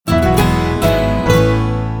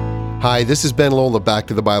Hi, this is Ben Lola, Back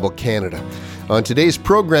to the Bible Canada. On today's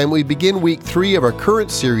program, we begin week 3 of our current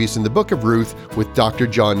series in the book of Ruth with Dr.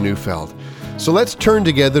 John Neufeld. So let's turn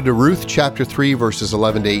together to Ruth chapter 3, verses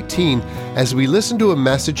 11 to 18, as we listen to a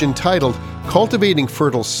message entitled, Cultivating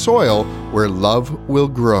Fertile Soil Where Love Will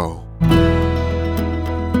Grow.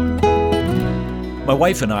 My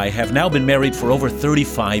wife and I have now been married for over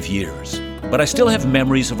 35 years, but I still have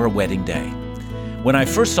memories of our wedding day. When I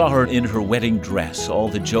first saw her in her wedding dress, all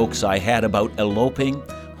the jokes I had about eloping,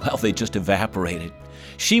 well, they just evaporated.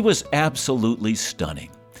 She was absolutely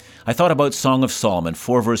stunning. I thought about Song of Solomon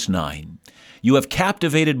 4 verse 9. You have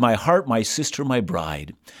captivated my heart, my sister, my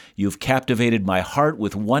bride. You have captivated my heart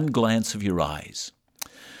with one glance of your eyes.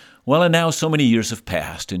 Well, and now so many years have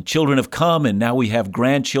passed, and children have come, and now we have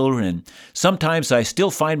grandchildren, and sometimes I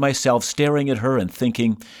still find myself staring at her and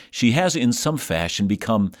thinking she has in some fashion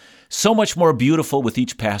become so much more beautiful with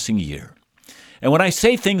each passing year. And when I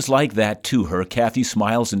say things like that to her, Kathy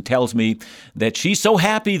smiles and tells me that she's so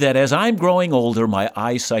happy that as I'm growing older, my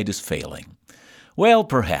eyesight is failing. Well,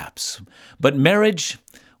 perhaps, but marriage,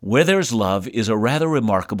 where there's love, is a rather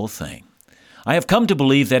remarkable thing. I have come to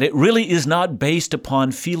believe that it really is not based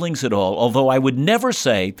upon feelings at all, although I would never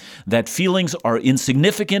say that feelings are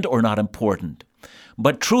insignificant or not important.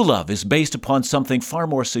 But true love is based upon something far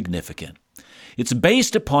more significant. It's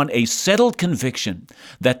based upon a settled conviction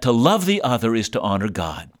that to love the other is to honor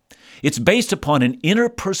God. It's based upon an inner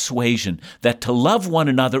persuasion that to love one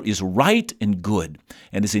another is right and good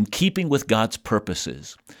and is in keeping with God's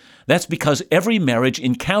purposes. That's because every marriage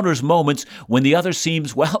encounters moments when the other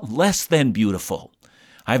seems, well, less than beautiful.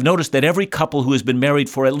 I've noticed that every couple who has been married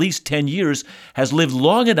for at least 10 years has lived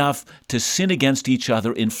long enough to sin against each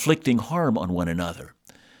other, inflicting harm on one another.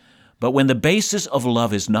 But when the basis of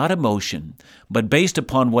love is not emotion, but based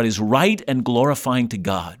upon what is right and glorifying to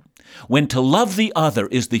God, when to love the other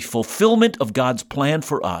is the fulfillment of God's plan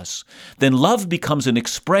for us, then love becomes an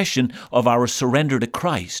expression of our surrender to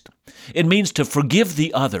Christ. It means to forgive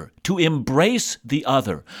the other, to embrace the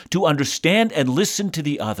other, to understand and listen to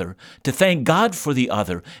the other, to thank God for the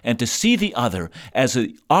other, and to see the other as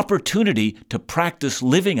an opportunity to practice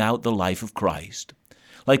living out the life of Christ.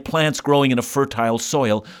 Like plants growing in a fertile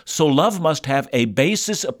soil, so love must have a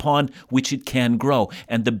basis upon which it can grow,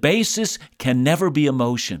 and the basis can never be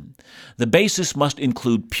emotion. The basis must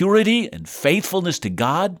include purity and faithfulness to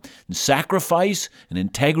God, and sacrifice and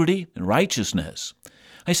integrity and righteousness.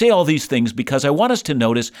 I say all these things because I want us to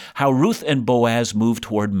notice how Ruth and Boaz move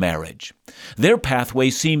toward marriage. Their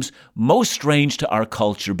pathway seems most strange to our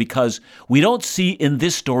culture because we don't see in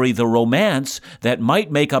this story the romance that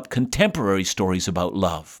might make up contemporary stories about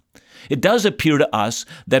love. It does appear to us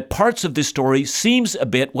that parts of this story seems a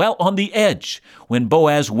bit, well, on the edge when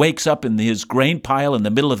Boaz wakes up in his grain pile in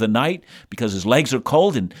the middle of the night because his legs are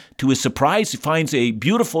cold, and to his surprise he finds a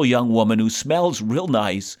beautiful young woman who smells real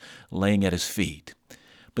nice laying at his feet.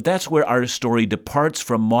 But that's where our story departs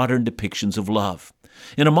from modern depictions of love.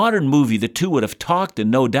 In a modern movie, the two would have talked and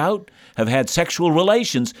no doubt have had sexual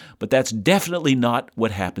relations, but that's definitely not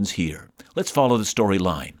what happens here. Let's follow the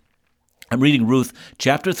storyline. I'm reading Ruth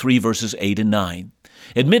chapter 3, verses 8 and 9.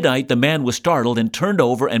 At midnight, the man was startled and turned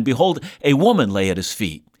over, and behold, a woman lay at his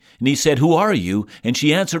feet. And he said, "Who are you?" And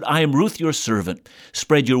she answered, "I am Ruth, your servant.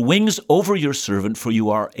 Spread your wings over your servant, for you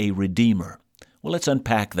are a redeemer." Well, let's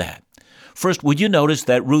unpack that. First, would you notice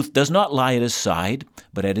that Ruth does not lie at his side,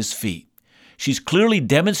 but at his feet? She's clearly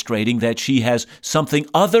demonstrating that she has something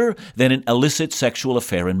other than an illicit sexual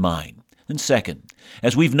affair in mind. And second,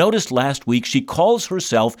 as we've noticed last week, she calls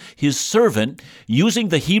herself his servant, using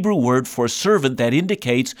the Hebrew word for servant that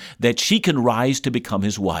indicates that she can rise to become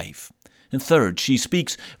his wife. And third, she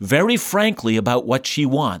speaks very frankly about what she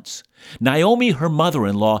wants. Naomi, her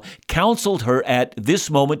mother-in-law, counseled her at this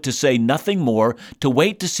moment to say nothing more, to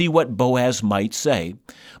wait to see what Boaz might say.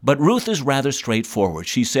 But Ruth is rather straightforward.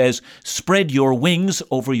 She says, "Spread your wings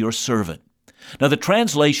over your servant." Now, the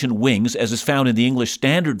translation wings, as is found in the English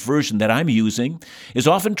Standard Version that I'm using, is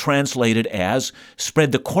often translated as,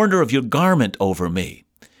 "Spread the corner of your garment over me."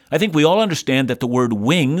 I think we all understand that the word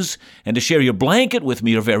wings and to share your blanket with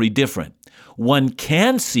me are very different. One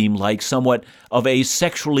can seem like somewhat of a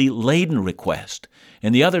sexually laden request,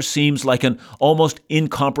 and the other seems like an almost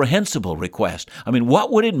incomprehensible request. I mean,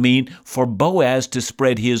 what would it mean for Boaz to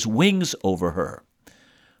spread his wings over her?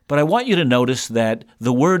 But I want you to notice that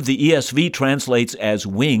the word the ESV translates as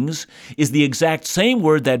wings is the exact same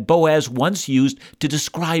word that Boaz once used to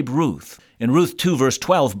describe Ruth. In Ruth 2, verse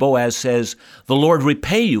 12, Boaz says, "The Lord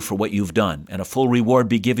repay you for what you've done, and a full reward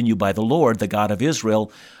be given you by the Lord, the God of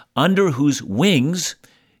Israel, under whose wings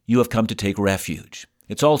you have come to take refuge."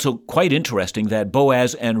 It's also quite interesting that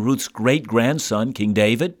Boaz and Ruth's great-grandson, King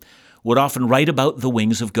David, would often write about the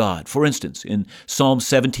wings of God. For instance, in Psalm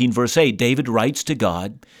 17, verse 8, David writes to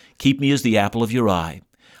God, "Keep me as the apple of your eye.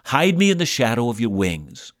 Hide me in the shadow of your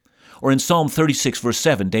wings." Or in Psalm 36, verse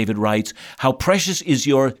 7, David writes, "How precious is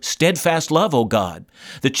your steadfast love, O God!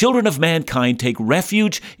 The children of mankind take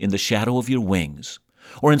refuge in the shadow of your wings."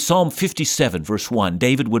 Or in Psalm 57, verse 1,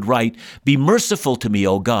 David would write, "Be merciful to me,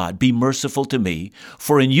 O God, be merciful to me,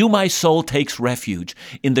 for in you my soul takes refuge.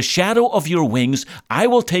 In the shadow of your wings I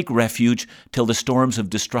will take refuge till the storms of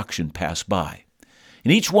destruction pass by."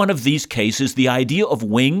 In each one of these cases, the idea of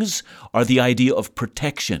wings are the idea of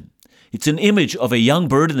protection. It's an image of a young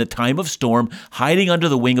bird in the time of storm hiding under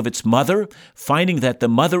the wing of its mother, finding that the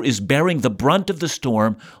mother is bearing the brunt of the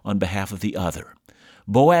storm on behalf of the other.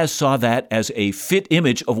 Boaz saw that as a fit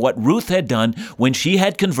image of what Ruth had done when she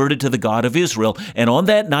had converted to the God of Israel, and on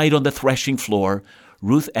that night on the threshing floor,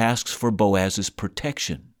 Ruth asks for Boaz's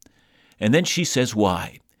protection. And then she says,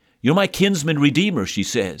 "Why? You're my kinsman redeemer," she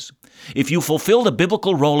says. "If you fulfill the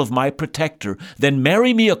biblical role of my protector, then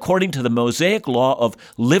marry me according to the Mosaic law of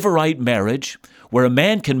levirate marriage, where a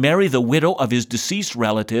man can marry the widow of his deceased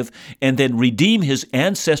relative and then redeem his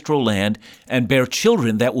ancestral land and bear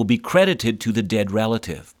children that will be credited to the dead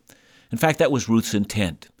relative." In fact, that was Ruth's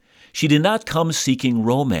intent. She did not come seeking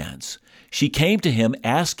romance. She came to him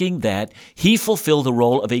asking that he fulfill the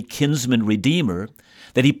role of a kinsman redeemer,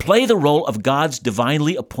 that he play the role of God's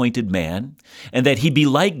divinely appointed man, and that he be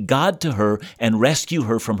like God to her and rescue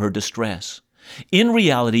her from her distress. In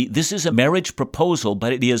reality, this is a marriage proposal,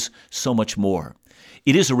 but it is so much more.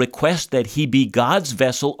 It is a request that he be God's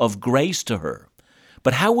vessel of grace to her.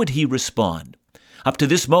 But how would he respond? Up to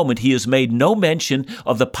this moment, he has made no mention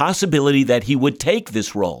of the possibility that he would take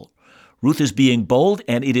this role. Ruth is being bold,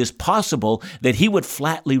 and it is possible that he would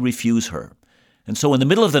flatly refuse her. And so in the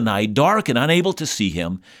middle of the night, dark and unable to see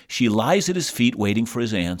him, she lies at his feet waiting for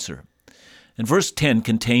his answer. And verse 10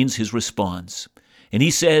 contains his response. And he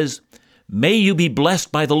says, "May you be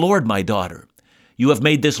blessed by the Lord, my daughter. You have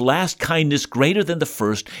made this last kindness greater than the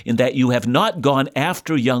first, in that you have not gone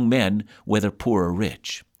after young men, whether poor or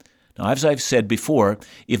rich." Now, as I've said before,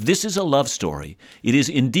 if this is a love story, it is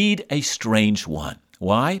indeed a strange one.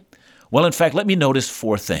 Why? Well, in fact, let me notice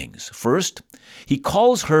 4 things. First, he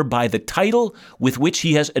calls her by the title with which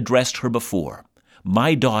he has addressed her before.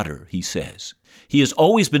 "My daughter," he says. He has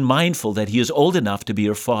always been mindful that he is old enough to be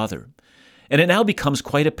her father. And it now becomes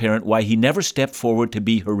quite apparent why he never stepped forward to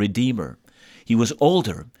be her redeemer. He was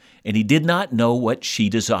older, and he did not know what she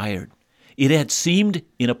desired. It had seemed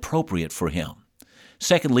inappropriate for him.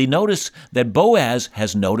 Secondly, notice that Boaz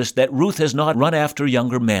has noticed that Ruth has not run after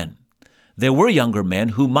younger men. There were younger men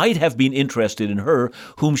who might have been interested in her,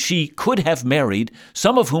 whom she could have married,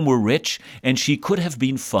 some of whom were rich, and she could have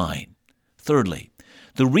been fine. Thirdly,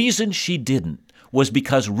 the reason she didn't was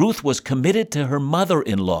because Ruth was committed to her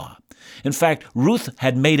mother-in-law. In fact, Ruth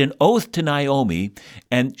had made an oath to Naomi,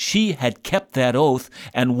 and she had kept that oath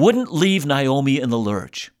and wouldn't leave Naomi in the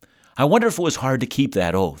lurch. I wonder if it was hard to keep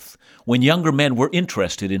that oath when younger men were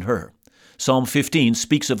interested in her. Psalm 15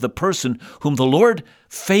 speaks of the person whom the Lord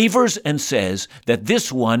favors and says that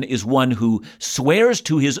this one is one who swears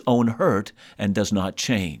to his own hurt and does not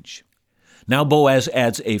change. Now Boaz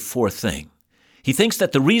adds a 4th thing. He thinks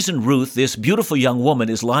that the reason Ruth, this beautiful young woman,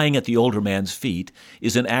 is lying at the older man's feet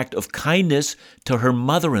is an act of kindness to her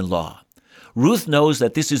mother-in-law. Ruth knows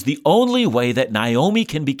that this is the only way that Naomi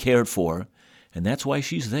can be cared for, and that's why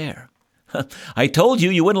she's there. I told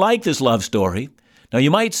you wouldn't like this love story. Now you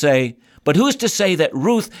might say, but who's to say that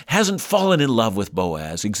Ruth hasn't fallen in love with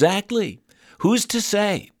Boaz? Exactly. Who's to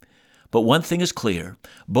say? But one thing is clear.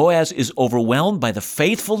 Boaz is overwhelmed by the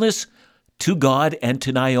faithfulness to God and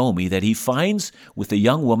to Naomi that he finds with the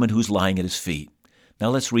young woman who's lying at his feet. Now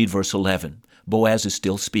let's read verse 11. Boaz is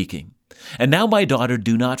still speaking. "And now, my daughter,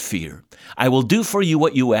 do not fear. I will do for you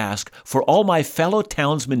what you ask, for all my fellow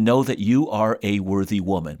townsmen know that you are a worthy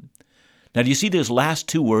woman." Now, do you see those last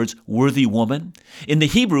 2 words, worthy woman? In the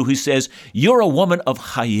Hebrew, he says, "You're a woman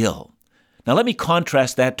of Chayil." Now, let me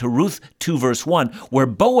contrast that to Ruth 2, verse 1, where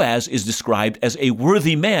Boaz is described as a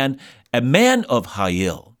worthy man, a man of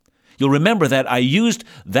Chayil. You'll remember that I used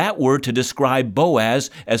that word to describe Boaz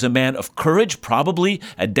as a man of courage, probably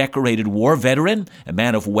a decorated war veteran, a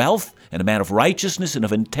man of wealth, and a man of righteousness and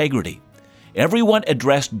of integrity. Everyone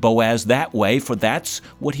addressed Boaz that way, for that's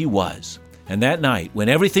what he was. And that night, when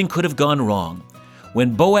everything could have gone wrong,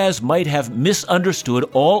 when Boaz might have misunderstood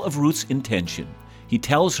all of Ruth's intention, he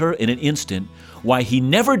tells her in an instant why he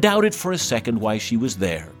never doubted for a second why she was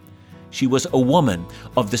there. She was a woman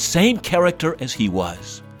of the same character as he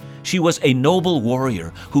was. She was a noble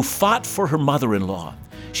warrior who fought for her mother-in-law.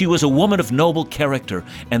 She was a woman of noble character,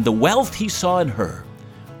 and the wealth he saw in her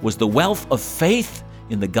was the wealth of faith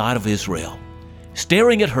in the God of Israel.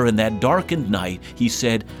 Staring at her in that darkened night, he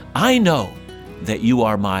said, "I know that you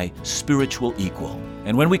are my spiritual equal."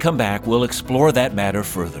 And when we come back, we'll explore that matter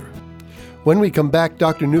further. When we come back,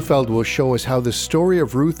 Dr. Neufeld will show us how the story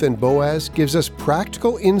of Ruth and Boaz gives us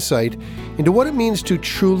practical insight into what it means to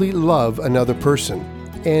truly love another person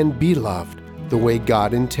and be loved the way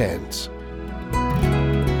God intends.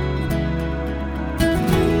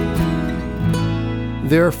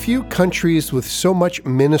 There are few countries with so much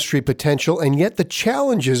ministry potential, and yet the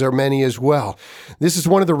challenges are many as well. This is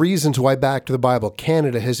one of the reasons why Back to the Bible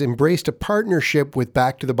Canada has embraced a partnership with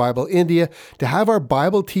Back to the Bible India to have our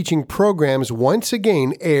Bible teaching programs once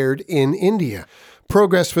again aired in India.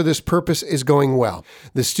 Progress for this purpose is going well.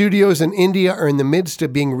 The studios in India are in the midst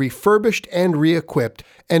of being refurbished and re-equipped,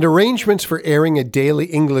 and arrangements for airing a daily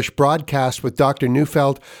English broadcast with Dr.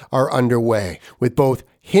 Neufeld are underway, with both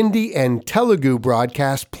Hindi and Telugu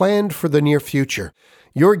broadcasts planned for the near future.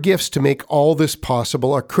 Your gifts to make all this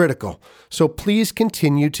possible are critical, so please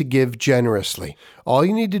continue to give generously. All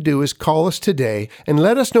you need to do is call us today and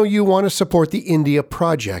let us know you want to support the India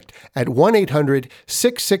project at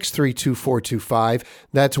 1-800-663-2425.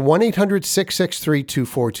 That's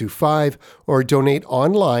 1-800-663-2425, or donate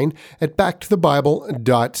online at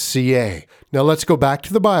backtothebible.ca. Now let's go back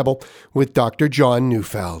to the Bible with Dr. John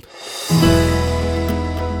Neufeld.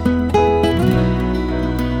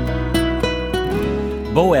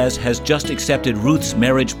 Boaz has just accepted Ruth's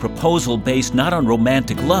marriage proposal based not on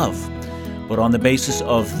romantic love, but on the basis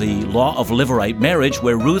of the law of Levirate marriage,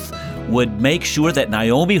 where Ruth would make sure that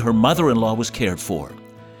Naomi, her mother-in-law, was cared for.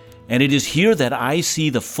 And it is here that I see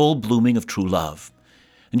the full blooming of true love.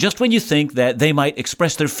 And just when you think that they might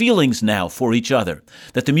express their feelings now for each other,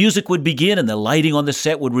 that the music would begin and the lighting on the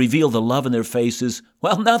set would reveal the love in their faces,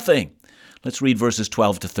 well, nothing. Let's read verses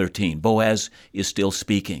 12 to 13. Boaz is still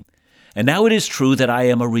speaking. "And now it is true that I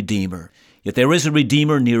am a redeemer. Yet there is a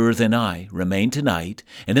redeemer nearer than I. Remain tonight,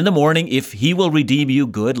 and in the morning, if he will redeem you,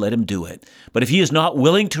 good, let him do it. But if he is not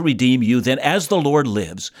willing to redeem you, then as the Lord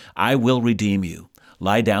lives, I will redeem you.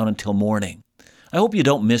 Lie down until morning." I hope you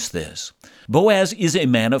don't miss this. Boaz is a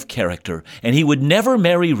man of character, and he would never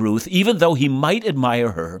marry Ruth, even though he might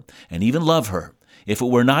admire her and even love her, if it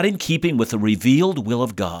were not in keeping with the revealed will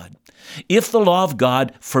of God. If the law of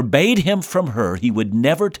God forbade him from her, he would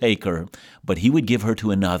never take her, but he would give her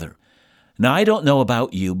to another. Now, I don't know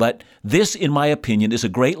about you, but this, in my opinion, is a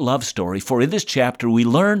great love story, for in this chapter we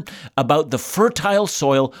learn about the fertile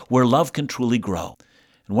soil where love can truly grow.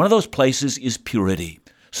 And one of those places is purity.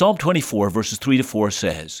 Psalm 24, verses 3 to 4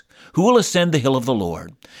 says, "Who will ascend the hill of the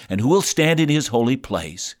Lord, and who will stand in his holy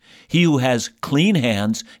place? He who has clean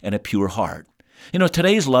hands and a pure heart." You know,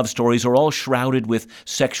 today's love stories are all shrouded with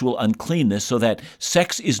sexual uncleanness, so that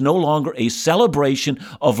sex is no longer a celebration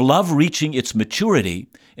of love reaching its maturity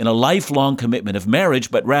in a lifelong commitment of marriage,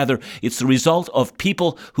 but rather it's the result of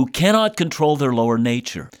people who cannot control their lower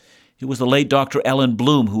nature. It was the late Dr. Ellen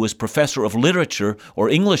Bloom, who was professor of literature or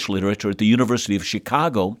English literature at the University of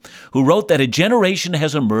Chicago, who wrote that a generation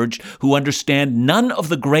has emerged who understand none of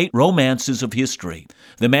the great romances of history.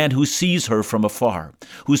 The man who sees her from afar,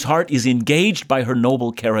 whose heart is engaged by her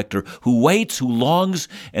noble character, who waits, who longs,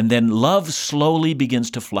 and then love slowly begins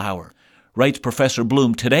to flower. Writes Professor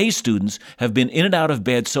Bloom, today's students have been in and out of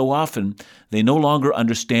bed so often they no longer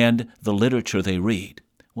understand the literature they read.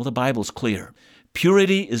 Well, the Bible's clear.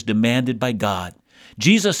 Purity is demanded by God.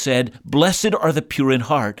 Jesus said, "Blessed are the pure in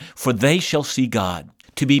heart, for they shall see God."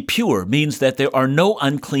 To be pure means that there are no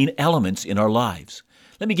unclean elements in our lives.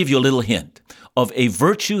 Let me give you a little hint of a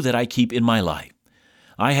virtue that I keep in my life.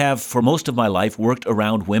 I have, for most of my life, worked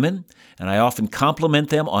around women, and I often compliment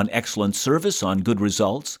them on excellent service, on good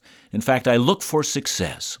results. In fact, I look for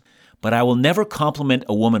success. But I will never compliment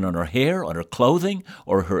a woman on her hair, on her clothing,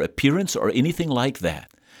 or her appearance, or anything like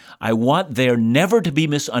that. I want there never to be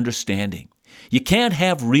misunderstanding. You can't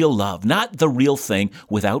have real love, not the real thing,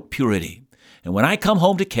 without purity. And when I come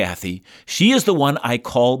home to Kathy, she is the one I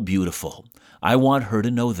call beautiful. I want her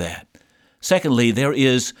to know that. Secondly, there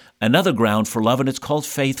is another ground for love, and it's called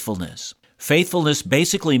faithfulness. Faithfulness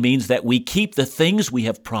basically means that we keep the things we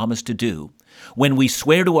have promised to do. When we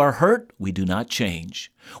swear to our hurt, we do not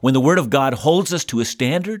change. When the Word of God holds us to a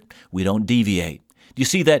standard, we don't deviate. You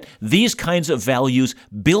see that these kinds of values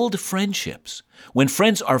build friendships. When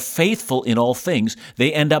friends are faithful in all things,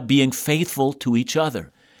 they end up being faithful to each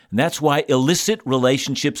other. And that's why illicit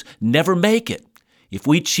relationships never make it. If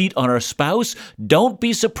we cheat on our spouse, don't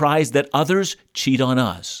be surprised that others cheat on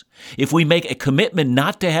us. If we make a commitment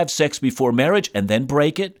not to have sex before marriage and then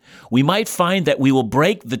break it, we might find that we will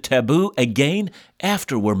break the taboo again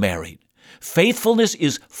after we're married. Faithfulness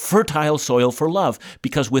is fertile soil for love,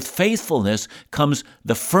 because with faithfulness comes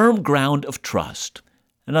the firm ground of trust.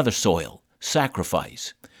 Another soil,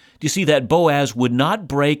 sacrifice. Do you see that Boaz would not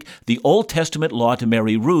break the Old Testament law to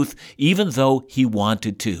marry Ruth, even though he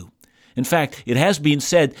wanted to? In fact, it has been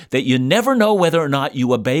said that you never know whether or not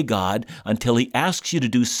you obey God until He asks you to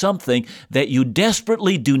do something that you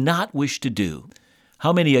desperately do not wish to do.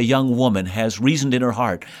 How many a young woman has reasoned in her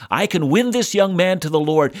heart, I can win this young man to the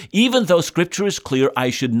Lord, even though Scripture is clear I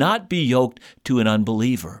should not be yoked to an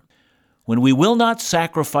unbeliever. When we will not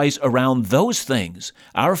sacrifice around those things,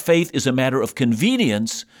 our faith is a matter of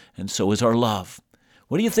convenience, and so is our love.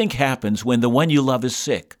 What do you think happens when the one you love is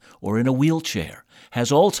sick, or in a wheelchair, has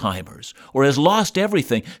Alzheimer's, or has lost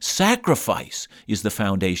everything? Sacrifice is the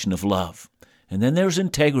foundation of love. And then there's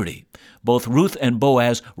integrity. Both Ruth and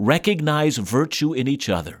Boaz recognize virtue in each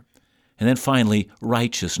other. And then finally,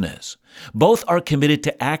 righteousness. Both are committed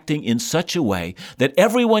to acting in such a way that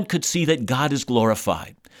everyone could see that God is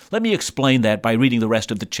glorified. Let me explain that by reading the rest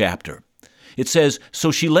of the chapter. It says,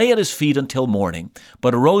 So she lay at his feet until morning,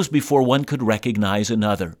 but arose before one could recognize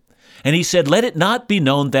another. And he said, Let it not be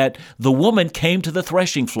known that the woman came to the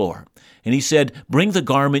threshing floor. And he said, Bring the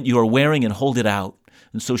garment you are wearing and hold it out.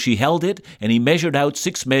 And so she held it, and he measured out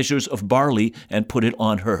 6 measures of barley and put it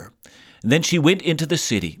on her. And then she went into the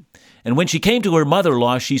city. And when she came to her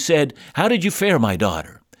mother-in-law, she said, How did you fare, my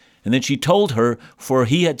daughter? And then she told her, for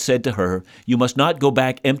he had said to her, You must not go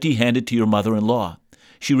back empty-handed to your mother-in-law.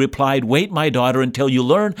 She replied, Wait, my daughter, until you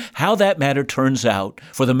learn how that matter turns out,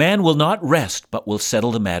 for the man will not rest, but will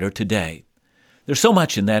settle the matter today. There's so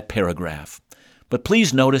much in that paragraph. But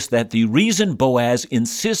please notice that the reason Boaz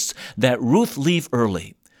insists that Ruth leave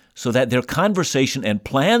early, so that their conversation and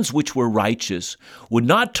plans which were righteous would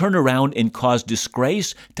not turn around and cause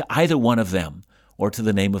disgrace to either one of them or to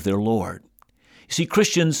the name of their Lord. You see,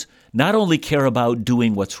 Christians not only care about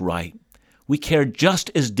doing what's right, we care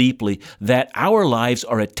just as deeply that our lives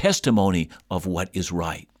are a testimony of what is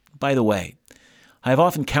right. By the way, I have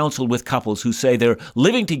often counseled with couples who say they're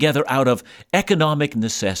living together out of economic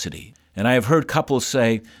necessity. And I have heard couples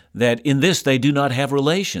say that in this they do not have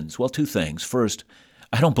relations. Well, 2 things. First,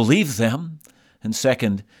 I don't believe them. And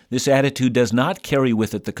second, this attitude does not carry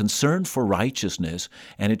with it the concern for righteousness,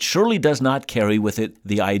 and it surely does not carry with it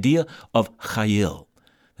the idea of chayil,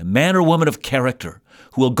 the man or woman of character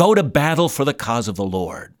who will go to battle for the cause of the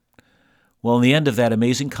Lord. Well, in the end of that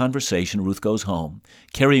amazing conversation, Ruth goes home,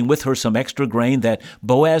 carrying with her some extra grain that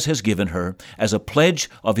Boaz has given her as a pledge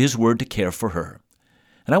of his word to care for her.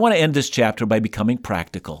 And I want to end this chapter by becoming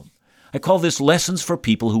practical. I call this Lessons for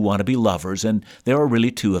People Who Want to Be Lovers, and there are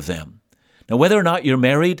really 2 of them. Now, whether or not you're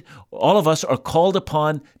married, all of us are called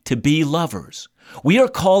upon to be lovers. We are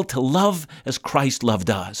called to love as Christ loved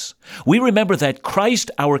us. We remember that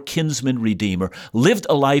Christ, our kinsman redeemer, lived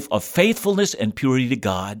a life of faithfulness and purity to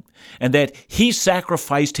God, and that He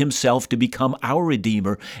sacrificed Himself to become our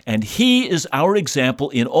Redeemer, and He is our example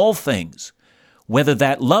in all things, whether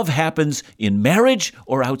that love happens in marriage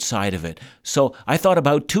or outside of it. So I thought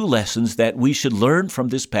about 2 lessons that we should learn from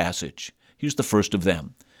this passage. Here's the first of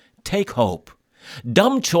them. Take hope.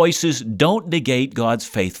 Dumb choices don't negate God's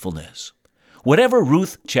faithfulness. Whatever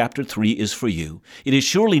Ruth chapter 3 is for you, it is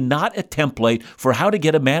surely not a template for how to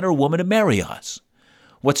get a man or woman to marry us.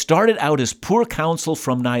 What started out as poor counsel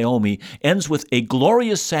from Naomi ends with a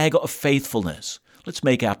glorious saga of faithfulness. Let's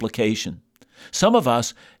make application. Some of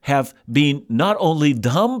us have been not only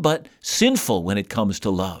dumb, but sinful when it comes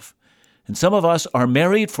to love. And some of us are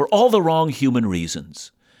married for all the wrong human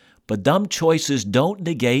reasons. But dumb choices don't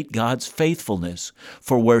negate God's faithfulness.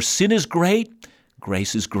 For where sin is great,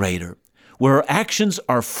 grace is greater. Where our actions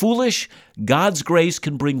are foolish, God's grace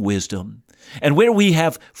can bring wisdom. And where we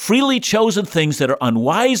have freely chosen things that are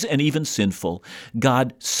unwise and even sinful,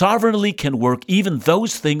 God sovereignly can work even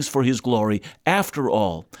those things for His glory. After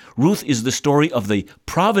all, Ruth is the story of the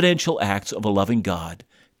providential acts of a loving God.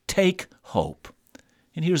 Take hope.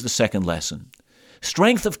 And here's the second lesson.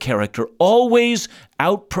 Strength of character always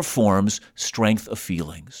outperforms strength of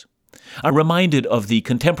feelings. I'm reminded of the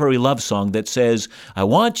contemporary love song that says, I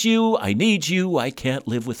want you, I need you, I can't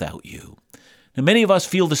live without you. And many of us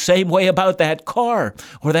feel the same way about that car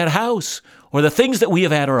or that house or the things that we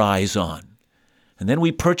have had our eyes on. And then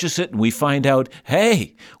we purchase it and we find out,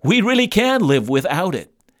 hey, we really can live without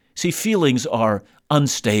it. See, feelings are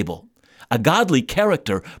unstable. A godly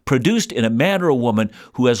character produced in a man or a woman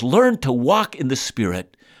who has learned to walk in the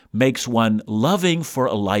Spirit makes one loving for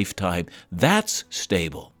a lifetime. That's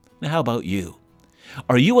stable. Now, how about you?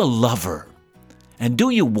 Are you a lover? And do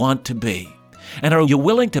you want to be? And are you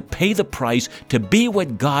willing to pay the price to be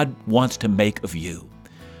what God wants to make of you?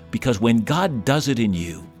 Because when God does it in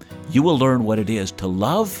you, you will learn what it is to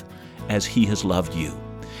love as He has loved you.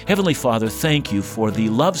 Heavenly Father, thank you for the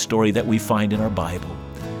love story that we find in our Bible.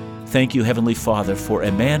 Thank you, Heavenly Father, for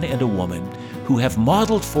a man and a woman who have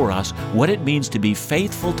modeled for us what it means to be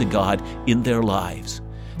faithful to God in their lives.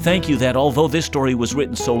 Thank you that although this story was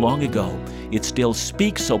written so long ago, it still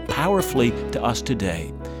speaks so powerfully to us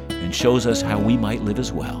today and shows us how we might live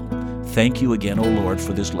as well. Thank you again, O Lord,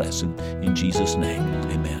 for this lesson. In Jesus' name,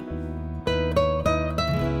 amen.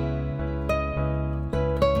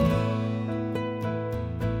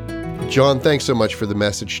 John, thanks so much for the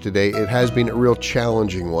message today. It has been a real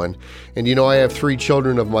challenging one. And you know, I have 3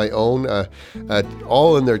 children of my own,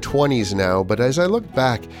 all in their 20s now. But as I look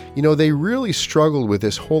back, you know, they really struggled with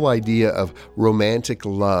this whole idea of romantic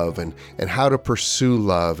love and how to pursue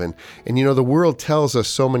love. And you know, the world tells us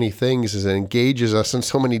so many things and engages us in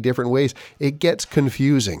so many different ways. It gets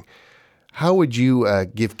confusing. How would you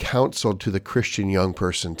give counsel to the Christian young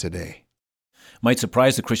person today? Might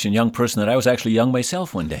surprise the Christian young person that I was actually young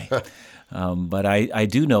myself one day. But I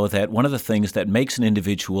do know that one of the things that makes an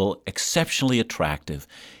individual exceptionally attractive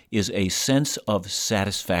is a sense of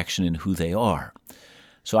satisfaction in who they are.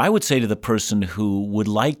 So I would say to the person who would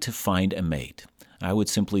like to find a mate, I would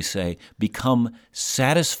simply say, become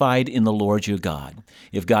satisfied in the Lord your God.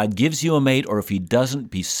 If God gives you a mate or if He doesn't,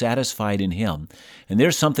 be satisfied in Him. And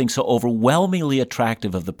there's something so overwhelmingly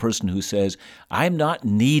attractive of the person who says, I'm not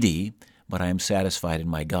needy, but I am satisfied in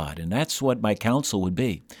my God. And that's what my counsel would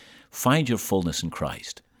be. Find your fullness in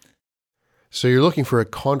Christ. So you're looking for a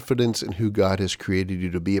confidence in who God has created you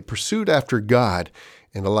to be, a pursuit after God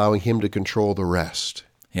and allowing Him to control the rest.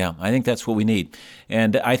 Yeah, I think that's what we need.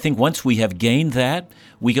 And I think once we have gained that,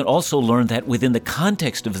 we can also learn that within the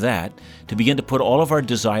context of that, to begin to put all of our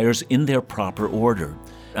desires in their proper order.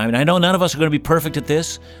 I mean, I know none of us are going to be perfect at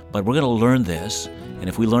this, but we're going to learn this. And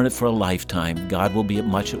if we learn it for a lifetime, God will be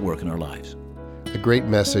much at work in our lives. A great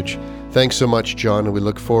message. Thanks so much, John, and we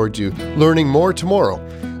look forward to learning more tomorrow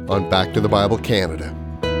on Back to the Bible Canada.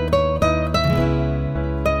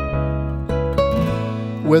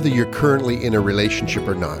 Whether you're currently in a relationship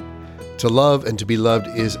or not, to love and to be loved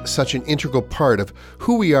is such an integral part of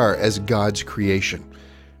who we are as God's creation.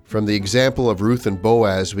 From the example of Ruth and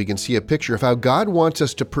Boaz, we can see a picture of how God wants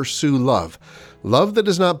us to pursue love that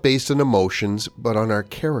is not based on emotions, but on our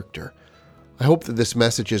character. I hope that this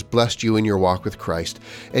message has blessed you in your walk with Christ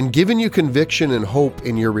and given you conviction and hope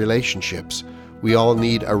in your relationships. We all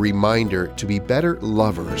need a reminder to be better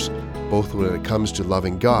lovers, both when it comes to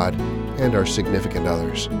loving God and our significant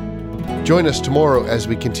others. Join us tomorrow as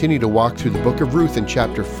we continue to walk through the book of Ruth in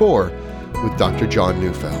chapter 4 with Dr. John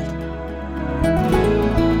Neufeld.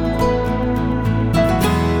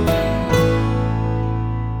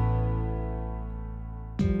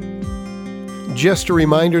 Just a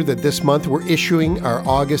reminder that this month we're issuing our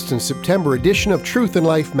August and September edition of Truth and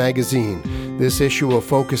Life magazine. This issue will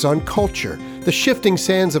focus on culture. The shifting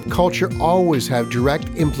sands of culture always have direct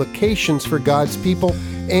implications for God's people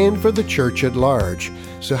and for the church at large.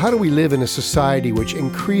 So how do we live in a society which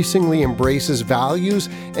increasingly embraces values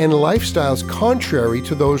and lifestyles contrary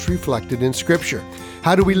to those reflected in Scripture?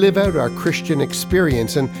 How do we live out our Christian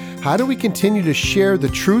experience? And how do we continue to share the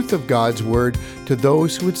truth of God's Word to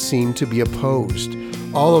those who would seem to be opposed?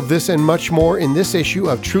 All of this and much more in this issue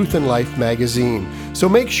of Truth and Life magazine. So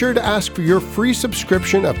make sure to ask for your free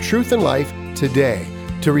subscription of Truth and Life today.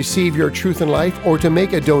 To receive your Truth and Life or to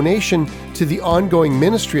make a donation to the ongoing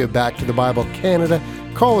ministry of Back to the Bible Canada,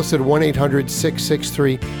 call us at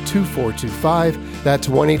 1-800-663-2425. That's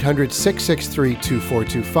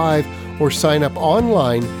 1-800-663-2425. Or sign up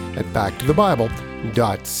online at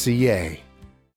backtothebible.ca.